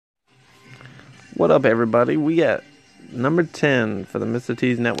What up, everybody? We at number 10 for the Mr.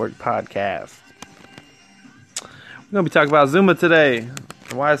 T's Network podcast. We're going to be talking about Zuma today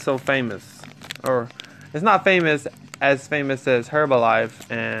and why it's so famous. Or, it's not as famous as Herbalife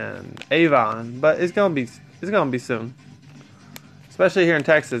and Avon, but it's going to be soon. Especially here in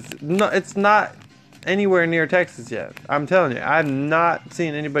Texas. No, it's not anywhere near Texas yet. I'm telling you, I've not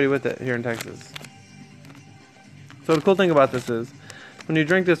seen anybody with it here in Texas. So the cool thing about this is, when you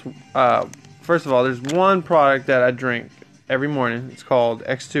drink this, first of all, there's one product that I drink every morning. It's called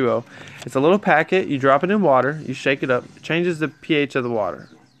X2O. It's a little packet. You drop it in water. You shake it up. It changes the pH of the water.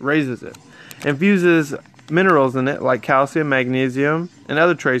 Raises it. Infuses minerals in it like calcium, magnesium, and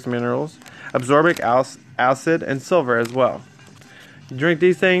other trace minerals. Ascorbic acid and silver as well. You drink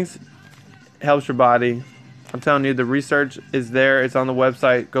these things. It helps your body. I'm telling you, the research is there. It's on the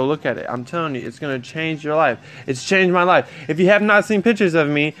website. Go look at it. I'm telling you, it's going to change your life. It's changed my life. If you have not seen pictures of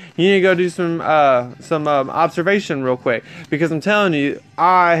me, you need to go do some observation real quick. Because I'm telling you,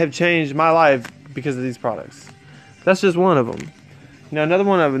 I have changed my life because of these products. That's just one of them. You know, another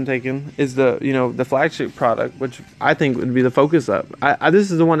one I've been taking is the flagship product, which I think would be the Focus Up.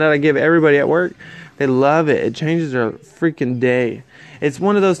 This is the one that I give everybody at work. They love it. It changes their freaking day. It's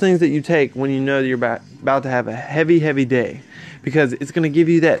one of those things that you take when you know that you're about to have a heavy, heavy day. Because it's going to give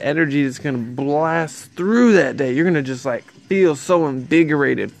you that energy that's going to blast through that day. You're going to just like feel so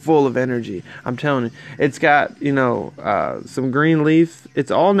invigorated, full of energy. I'm telling you. It's got, some green leaf. It's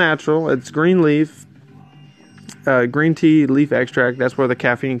all natural. It's green leaf. Green tea leaf extract. That's where the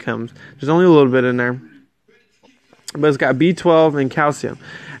caffeine comes. There's only a little bit in there. But it's got B12 and calcium.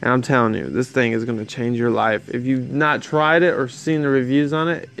 And I'm telling you, this thing is going to change your life. If you've not tried it or seen the reviews on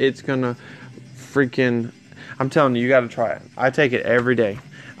it, it's going to freaking... I'm telling you, you got to try it. I take it every day.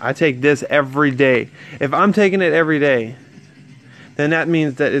 I take this every day. If I'm taking it every day, then that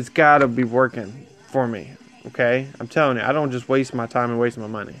means that it's got to be working for me. Okay? I'm telling you, I don't just waste my time and waste my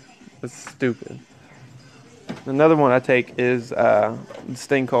money. That's stupid. Another one I take is this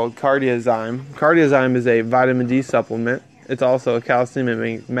thing called Cardiozyme. Cardiozyme is a vitamin D supplement. It's also a calcium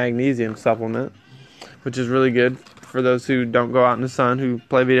and magnesium supplement, which is really good for those who don't go out in the sun, who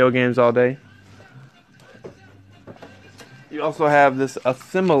play video games all day. You also have this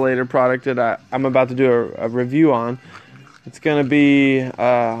Assimilator product that I'm about to do a review on. It's going to be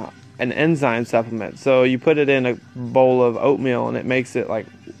an enzyme supplement. So you put it in a bowl of oatmeal and it makes it like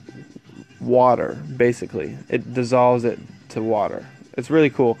water, basically. It dissolves it to water. It's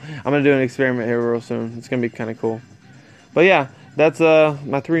really cool. I'm going to do an experiment here real soon. It's going to be kind of cool. But yeah, that's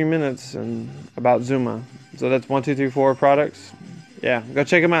my 3 minutes and about Zuma. So that's 1, 2, 3, 4 products. Yeah, go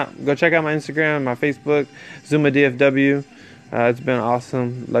check them out. Go check out my Instagram, my Facebook, Zuma DFW. It's been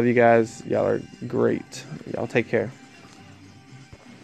awesome. Love you guys. Y'all are great. Y'all take care.